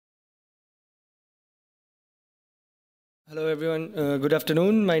Hello everyone, good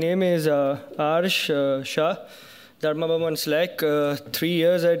afternoon. My name is Aarsh Shah, Dharmabam on Slack, 3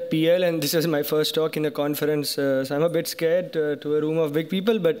 years at PL, and this is my first talk in a conference. So I'm a bit scared to a room of big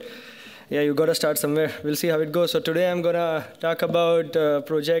people, but yeah, you got to start somewhere. We'll see how it goes. So today I'm going to talk about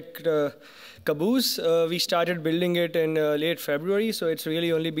project Caboose. We started building it in late February, so it's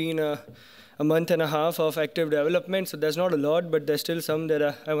really only been a month and a half of active development. So there's not a lot, but there's still some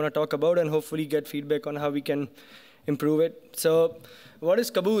that I want to talk about and hopefully get feedback on how we can improve it. So what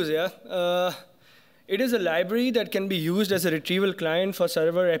is Caboose? It is a library that can be used as a retrieval client for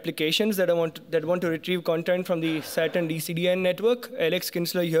server applications that want to retrieve content from the Saturn CDN network. Alex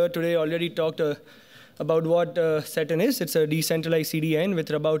Kinsler here today already talked about what Saturn is. It's a decentralized CDN with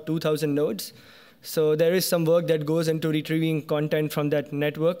about 2,000 nodes. So there is some work that goes into retrieving content from that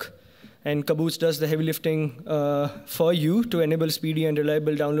network. And Caboose does the heavy lifting for you to enable speedy and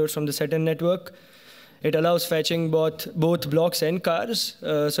reliable downloads from the Saturn network. It allows fetching both blocks and cars.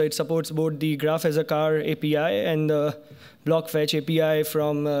 So it supports both the Graph as a Car API and the block fetch API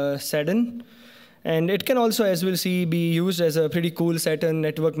from Saturn. And it can also, as we'll see, be used as a pretty cool Saturn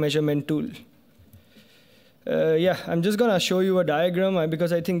network measurement tool. Yeah, I'm just going to show you a diagram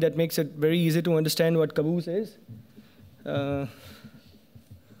because I think that makes it very easy to understand what Caboose is.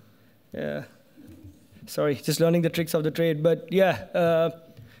 Yeah, sorry, just learning the tricks of the trade. But yeah.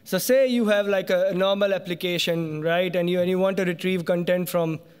 So say you have like a normal application, right? And you want to retrieve content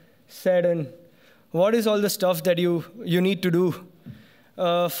from Saturn. What is all the stuff that you need to do?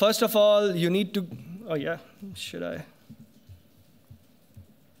 First of all, you need to, oh yeah, should I?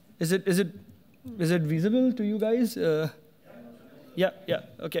 Is it visible to you guys? Yeah,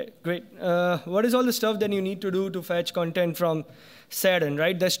 okay, great. What is all the stuff that you need to do to fetch content from Saturn,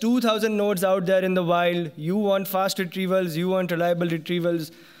 right? There's 2,000 nodes out there in the wild. You want fast retrievals, you want reliable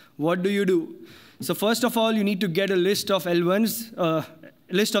retrievals. What do? So first of all, you need to get a list of L1s,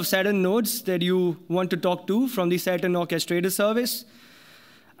 list of Saturn nodes that you want to talk to from the Saturn orchestrator service.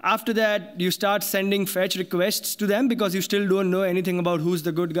 After that, you start sending fetch requests to them because you still don't know anything about who's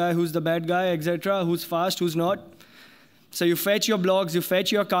the good guy, who's the bad guy, etc., who's fast, who's not. So you fetch your blocks, you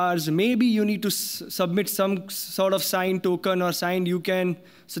fetch your cars. Maybe you need to submit some sort of signed token or signed UCAN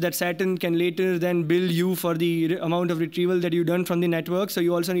so that Saturn can later then bill you for the amount of retrieval that you've done from the network. So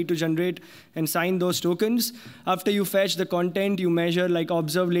you also need to generate and sign those tokens. After you fetch the content, you measure like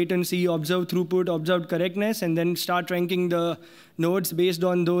observed latency, observed throughput, observed correctness, and then start ranking the nodes based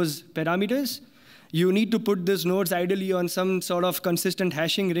on those parameters. You need to put these nodes ideally on some sort of consistent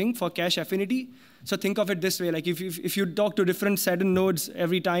hashing ring for cache affinity. So think of it this way, like if you talk to different Saturn nodes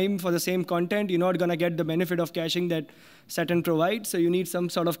every time for the same content, you're not going to get the benefit of caching that Saturn provides. So you need some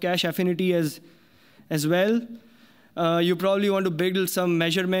sort of cache affinity as well. You probably want to build some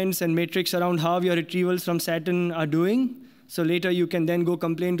measurements and metrics around how your retrievals from Saturn are doing. So later you can then go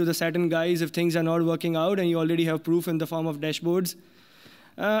complain to the Saturn guys if things are not working out and you already have proof in the form of dashboards.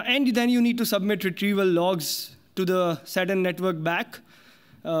 And then you need to submit retrieval logs to the Saturn network back.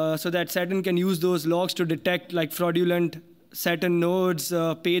 So that Saturn can use those logs to detect like fraudulent Saturn nodes,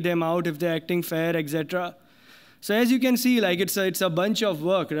 pay them out if they're acting fair, etc. So as you can see, like it's a bunch of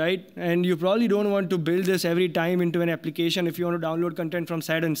work, right? And you probably don't want to build this every time into an application if you want to download content from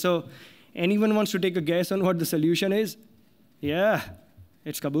Saturn. So anyone wants to take a guess on what the solution is? Yeah,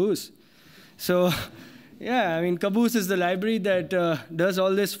 it's Caboose. So yeah, I mean, Caboose is the library that does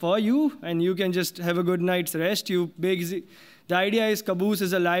all this for you, and you can just have a good night's rest. The idea is Caboose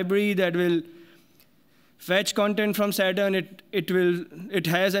is a library that will fetch content from Saturn. It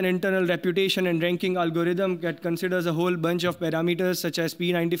has an internal reputation and ranking algorithm that considers a whole bunch of parameters such as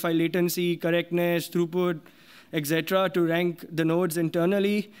P95 latency, correctness, throughput, etc. to rank the nodes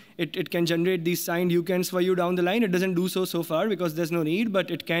internally. It can generate these signed UCANs for you down the line. It doesn't do so far because there's no need, but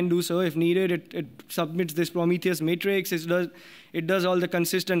it can do so if needed. It submits this Prometheus matrix. It does all the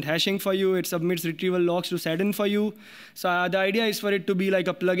consistent hashing for you. It submits retrieval logs to Saturn for you. So the idea is for it to be like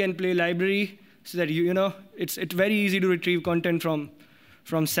a plug-and-play library so that it's very easy to retrieve content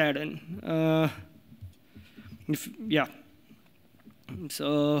from Saturn. Yeah.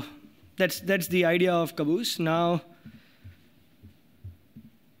 So that's the idea of Caboose. Now,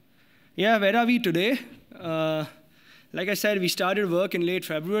 yeah, where are we today? Like I said, we started work in late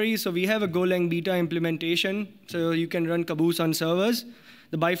February, so we have a Golang beta implementation, so you can run Caboose on servers.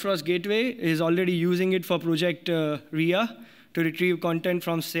 The Bifrost gateway is already using it for Project RIA to retrieve content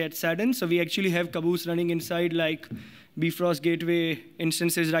from Saturn. So we actually have Caboose running inside like Bifrost gateway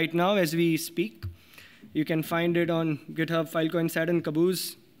instances right now as we speak. You can find it on GitHub, Filecoin Saturn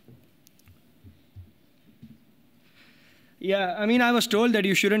Caboose. Yeah, I mean, I was told that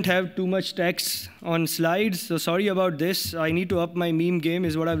you shouldn't have too much text on slides, so sorry about this. I need to up my meme game,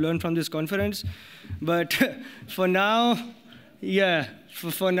 is what I've learned from this conference. But for now, yeah,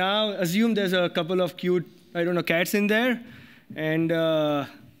 for now, assume there's a couple of cute, I don't know, cats in there. And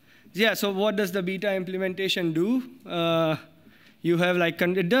yeah, so what does the beta implementation do? You have like,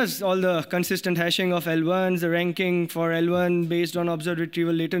 it does all the consistent hashing of L1s, the ranking for L1 based on observed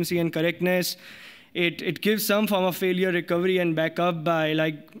retrieval latency and correctness. It gives some form of failure recovery and backup by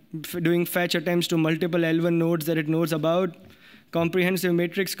like doing fetch attempts to multiple L1 nodes that it knows about. Comprehensive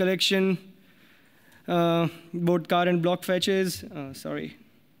matrix collection, both car and block fetches. Sorry.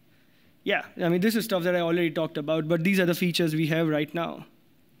 Yeah, I mean, this is stuff that I already talked about, but these are the features we have right now.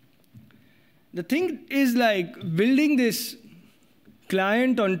 The thing is like building this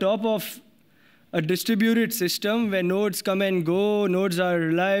client on top of a distributed system where nodes come and go, nodes are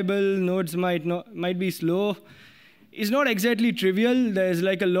reliable, nodes might be slow, is not exactly trivial. There's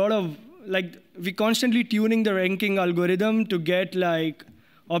like a lot of, like, we constantly tuning the ranking algorithm to get like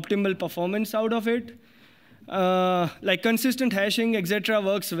optimal performance out of it. Like consistent hashing, etc.,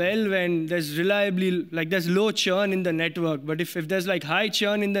 works well when there's reliably, like there's low churn in the network. But if there's like high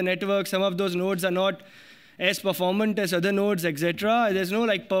churn in the network, some of those nodes are not as performant as other nodes, etc. There's no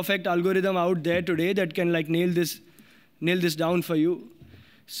like perfect algorithm out there today that can like nail this down for you.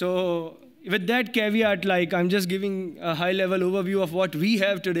 So with that caveat, like I'm just giving a high-level overview of what we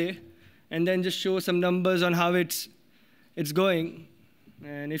have today, and then just show some numbers on how it's going.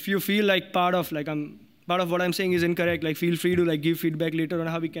 And if you feel like part of what I'm saying is incorrect, like feel free to like give feedback later on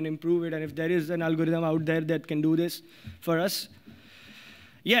how we can improve it, and if there is an algorithm out there that can do this for us.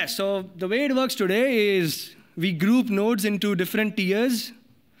 Yeah, so the way it works today is we group nodes into different tiers.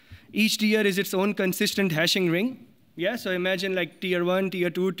 Each tier is its own consistent hashing ring. Yeah, so imagine like tier 1,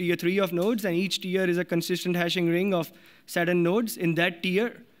 tier 2, tier 3 of nodes, and each tier is a consistent hashing ring of Saturn nodes in that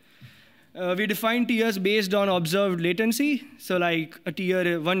tier. We define tiers based on observed latency. So like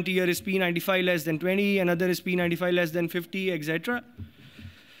one tier is P95 less than 20, another is P95 less than 50, etc.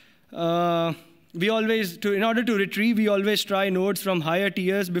 In order to retrieve, we always try nodes from higher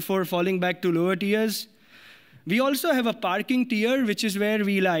tiers before falling back to lower tiers. We also have a parking tier, which is where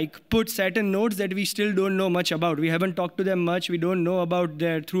we like put Saturn nodes that we still don't know much about. We haven't talked to them much. We don't know about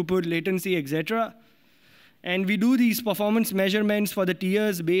their throughput, latency, etc. And we do these performance measurements for the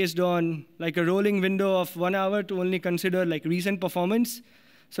tiers based on like a rolling window of 1 hour to only consider like recent performance,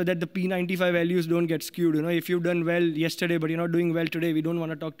 so that the P95 values don't get skewed. You know, if you've done well yesterday, but you're not doing well today, we don't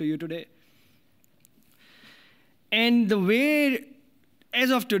want to talk to you today. And the way,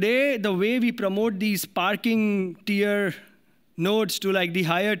 as of today, the way we promote these parking tier nodes to like the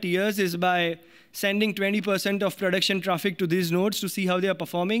higher tiers is by sending 20% of production traffic to these nodes to see how they are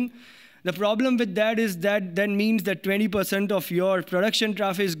performing. The problem with that is that means that 20% of your production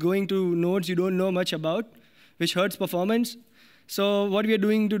traffic is going to nodes you don't know much about, which hurts performance. So what we are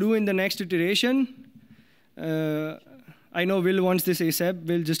doing to do in the next iteration, I know Will wants this ASAP.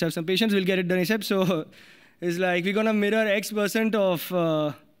 We'll just have some patience. We'll get it done ASAP. So it's like we're going to mirror X%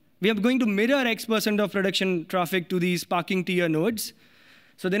 of, we are going to mirror X% of production traffic to these parking tier nodes.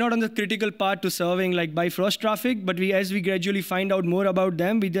 So they're not on the critical path to serving like Bifrost traffic, but as we gradually find out more about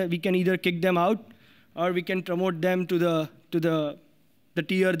them, we can either kick them out or we can promote them to the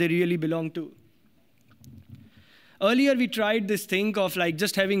tier they really belong to. Earlier, we tried this thing of like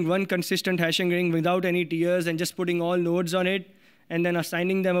just having one consistent hashing ring without any tiers and just putting all nodes on it and then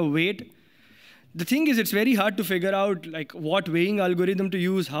assigning them a weight. The thing is, it's very hard to figure out like what weighing algorithm to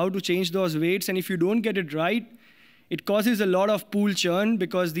use, how to change those weights, and if you don't get it right, it causes a lot of pool churn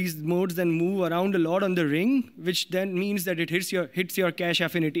because these nodes then move around a lot on the ring, which then means that it hits your cache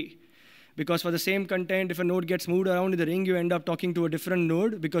affinity. Because for the same content, if a node gets moved around in the ring, you end up talking to a different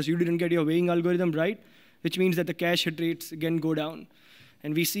node because you didn't get your weighing algorithm right, which means that the cache hit rates again go down.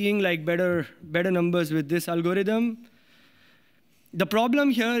 And we're seeing like better numbers with this algorithm. The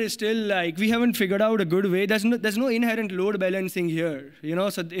problem here is still like we haven't figured out a good way. There's no inherent load balancing here. You know,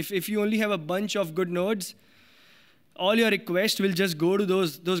 so if you only have a bunch of good nodes, all your requests will just go to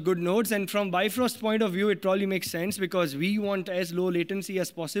those good nodes. And from Bifrost point of view, it probably makes sense because we want as low latency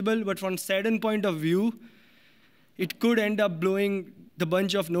as possible. But from Saturn point of view, it could end up blowing the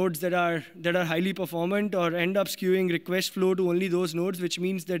bunch of nodes that are highly performant or end up skewing request flow to only those nodes, which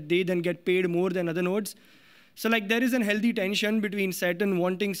means that they then get paid more than other nodes. So like there is a healthy tension between Saturn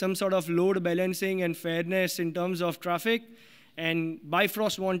wanting some sort of load balancing and fairness in terms of traffic, and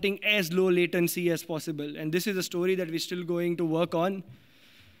Bifrost wanting as low latency as possible. And this is a story that we're still going to work on.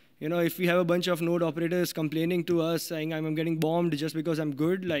 You know, if we have a bunch of node operators complaining to us saying I'm getting bombed just because I'm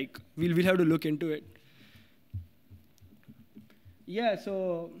good, like we'll have to look into it. Yeah,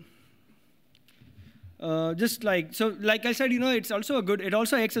 so like I said, it's also it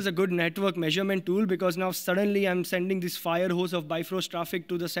also acts as a good network measurement tool, because now suddenly I'm sending this fire hose of Bifrost traffic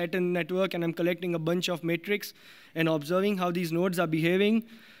to the Saturn network, and I'm collecting a bunch of metrics and observing how these nodes are behaving.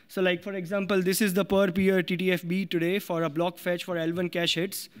 So like, for example, this is the per peer TTFB today for a block fetch for L1 cache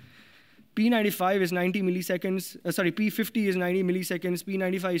hits. P95 is 90 milliseconds, P50 is 90 milliseconds,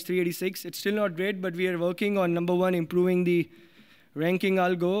 P95 is 386. It's still not great, but we are working on, number one, improving the ranking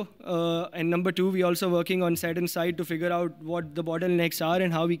algo, and number two, we're also working on Saturn side to figure out what the bottlenecks are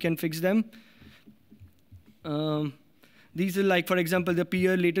and how we can fix them. These are like, for example, the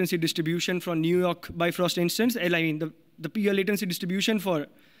peer latency distribution for New York Bifrost instance. I mean, the peer latency distribution for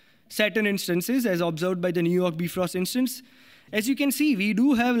Saturn instances as observed by the New York Bifrost instance. As you can see, we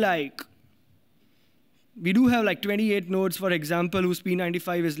do have like 28 nodes, for example, whose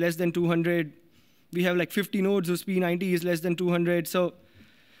P95 is less than 200. We have like 50 nodes whose P90 is less than 200. So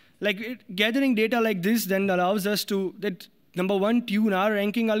like gathering data like this then allows us to, number one, tune our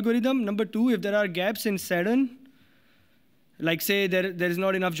ranking algorithm. Number two, if there are gaps in Saturn, like say there is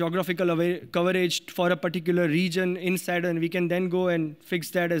not enough geographical coverage for a particular region in Saturn, we can then go and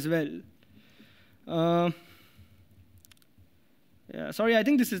fix that as well. Yeah, sorry, I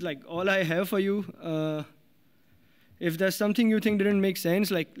think this is like all I have for you. If there's something you think didn't make sense,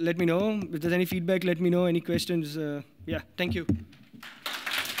 like let me know. If there's any feedback, let me know. Any questions? Yeah, thank you.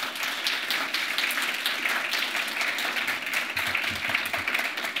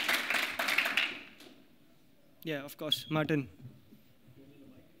 Yeah, of course, Martin.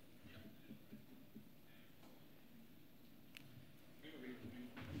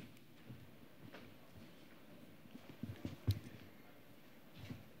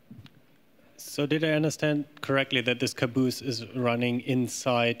 So did I understand correctly that this Caboose is running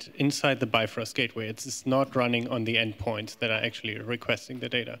inside the Bifrost gateway? It's not running on the endpoints that are actually requesting the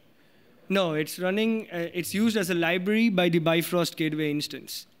data? No, it's running. It's used as a library by the Bifrost gateway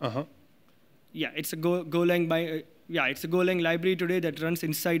instance. Yeah, it's a Golang it's a Golang library today that runs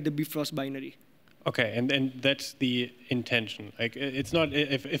inside the Bifrost binary. Okay, and that's the intention. Like, it's not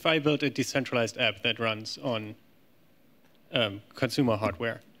if I build a decentralized app that runs on consumer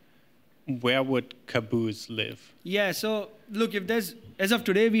hardware, where would Caboose live? Yeah, so look, as of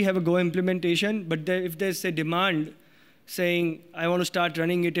today, we have a Go implementation, but if there's a demand saying, I want to start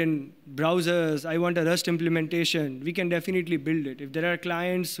running it in browsers, I want a Rust implementation, we can definitely build it. If there are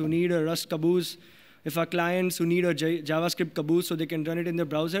clients who need a Rust Caboose, if our clients who need a JavaScript Caboose so they can run it in the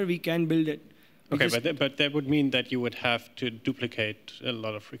browser, we can build it. Okay, but that would mean that you would have to duplicate a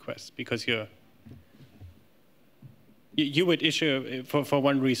lot of requests, because you would issue, for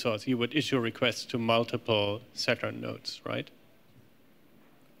one resource, you would issue requests to multiple Saturn nodes, right?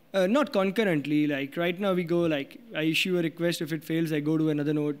 Not concurrently. Like right now we go like, I issue a request, if it fails, I go to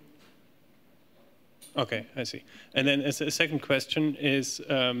another node. Okay, I see. And then a second question is,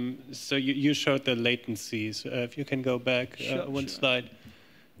 so you showed the latencies. If you can go back one slide.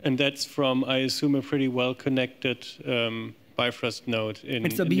 And that's from, I assume, a pretty well-connected Bifrost node.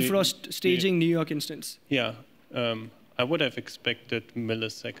 It's a Bifrost staging New York instance. Yeah. I would have expected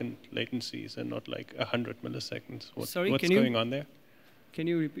millisecond latencies and not like 100 milliseconds. What's going on there? Can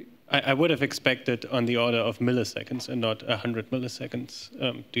you repeat? I would have expected on the order of milliseconds and not 100 milliseconds.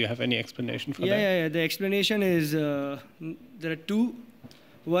 Do you have any explanation for that? Yeah. The explanation is there are two.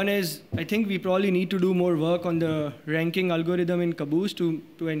 One is, I think we probably need to do more work on the ranking algorithm in Caboose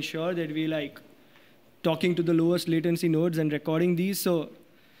to ensure that we like talking to the lowest latency nodes and recording these. So,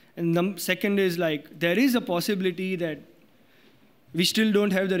 and second is like, there is a possibility that we still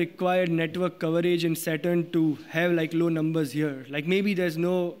don't have the required network coverage in Saturn to have like low numbers here. Like maybe there's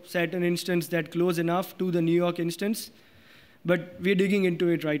no Saturn instance that close enough to the New York instance, but we're digging into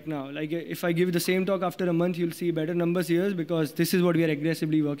it right now. Like if I give the same talk after a month, you'll see better numbers here, because this is what we are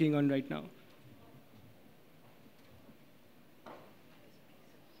aggressively working on right now.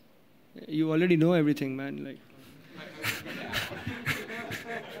 You already know everything, man. Like.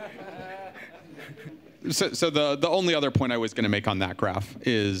 So the only other point I was going to make on that graph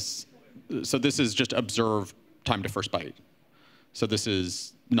is, so this is just observed time to first byte. So this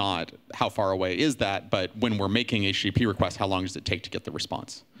is not how far away is that, but when we're making HTTP requests, how long does it take to get the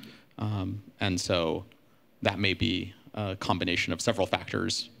response? And so that may be a combination of several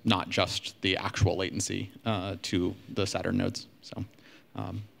factors, not just the actual latency to the Saturn nodes. So.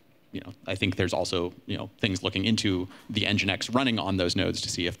 I think there's also things looking into the Nginx running on those nodes to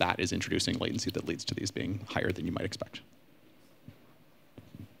see if that is introducing latency that leads to these being higher than you might expect.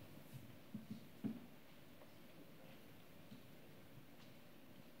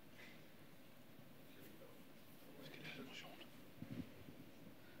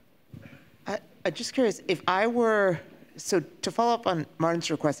 I'm just curious, if I were, so to follow up on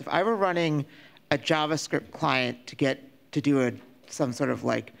Martin's request, if I were running a JavaScript client to do some sort of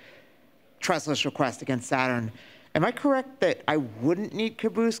like trustless request against Saturn, am I correct that I wouldn't need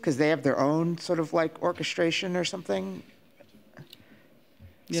Caboose because they have their own sort of like orchestration or something?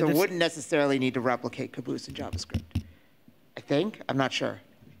 Yeah, so it wouldn't necessarily need to replicate Caboose in JavaScript, I think. I'm not sure.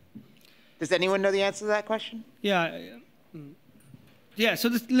 Does anyone know the answer to that question? Yeah. Yeah, so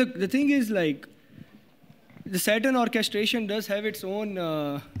look, the thing is like, the Saturn orchestration does have its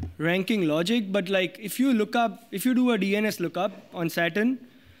own ranking logic, but like if you do a DNS lookup on Saturn,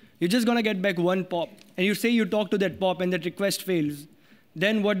 you're just gonna get back one pop, and you say you talk to that pop and that request fails,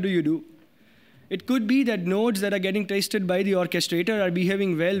 then what do? It could be that nodes that are getting tested by the orchestrator are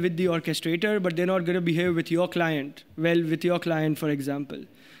behaving well with the orchestrator, but they're not gonna behave with your client, for example.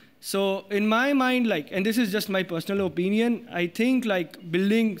 So in my mind, like, and this is just my personal opinion, I think like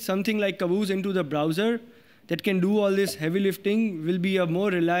building something like Caboose into the browser that can do all this heavy lifting will be a more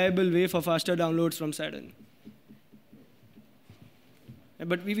reliable way for faster downloads from Saturn.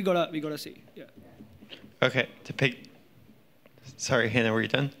 But we gotta see, yeah. Okay, sorry, Hannah, were you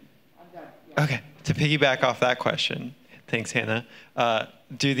done? I'm done. Yeah. Okay, to piggyback off that question, thanks, Hannah.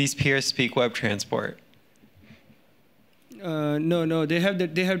 Do these peers speak web transport? No, they have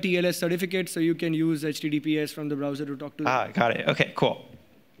TLS certificates, so you can use HTTPS from the browser to talk to them. Ah, got it. Okay, cool.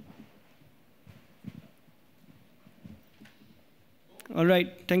 All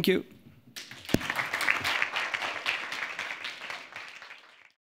right, thank you.